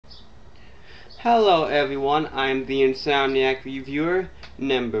Hello everyone, I'm the Insomniac Reviewer,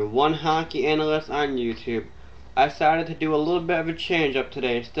 #1 hockey analyst on YouTube. I decided to do a little bit of a change up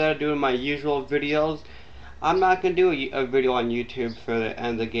today. Instead of doing my usual videos, I'm not going to do a video on YouTube for the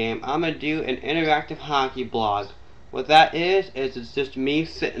end of the game. I'm going to do an interactive hockey blog. What that is it's just me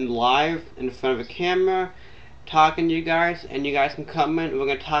sitting live in front of a camera, talking to you guys, and you guys can come in and we're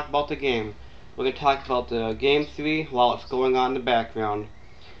going to talk about the game. We're going to talk about the Game 3 while it's going on in the background.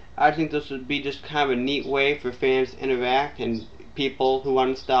 I think this would be just kind of a neat way for fans to interact and people who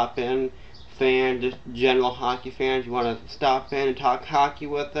want to stop in, fans, just general hockey fans, you want to stop in and talk hockey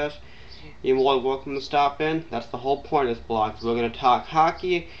with us, you're more than welcome to stop in. That's the whole point of this blog. So we're going to talk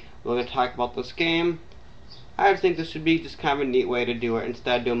hockey, we're going to talk about this game. I think this should be just kind of a neat way to do it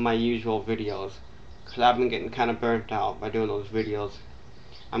instead of doing my usual videos, because I've been getting kind of burnt out by doing those videos.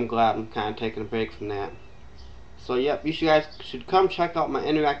 I'm glad I'm kind of taking a break from that. So yep, you guys should come check out my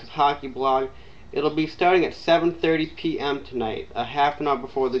interactive hockey blog. It'll be starting at 7:30 p.m. tonight, a half an hour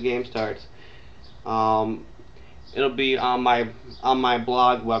before the game starts. It'll be on my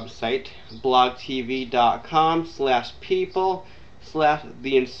blog website,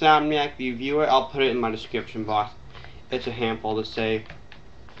 blogtv.com/people/theinsomniac-reviewer. I'll put it in my description box. It's a handful to say.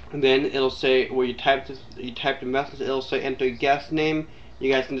 And then it'll say where you type the message. It'll say enter a guest name.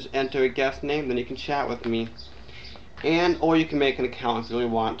 You guys can just enter a guest name, then you can chat with me. Or you can make an account if you really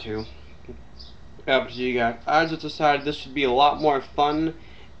want to. Up to you guys. I just decided this should be a lot more fun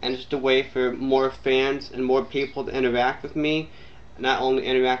and just a way for more fans and more people to interact with me. Not only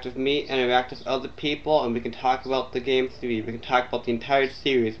interact with me, interact with other people, and we can talk about the Game 3. We can talk about the entire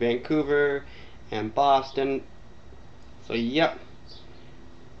series, Vancouver and Boston. So yep.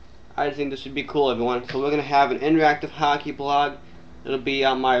 I just think this should be cool, everyone. So we're going to have an interactive hockey blog. It'll be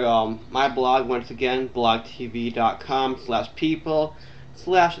on my blog once again,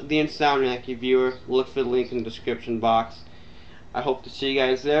 blogtv.com/people/theinsomniac-reviewer. Look for the link in the description box. I hope to see you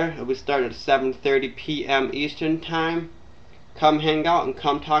guys there. It'll be starting at 7:30 p.m. Eastern Time. Come hang out and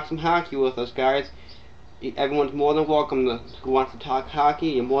come talk some hockey with us, guys. Everyone's more than welcome who wants to talk hockey.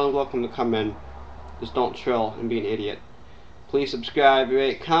 You're more than welcome to come in. Just don't trill and be an idiot. Please subscribe,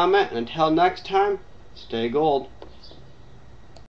 rate, comment, and until next time, stay gold.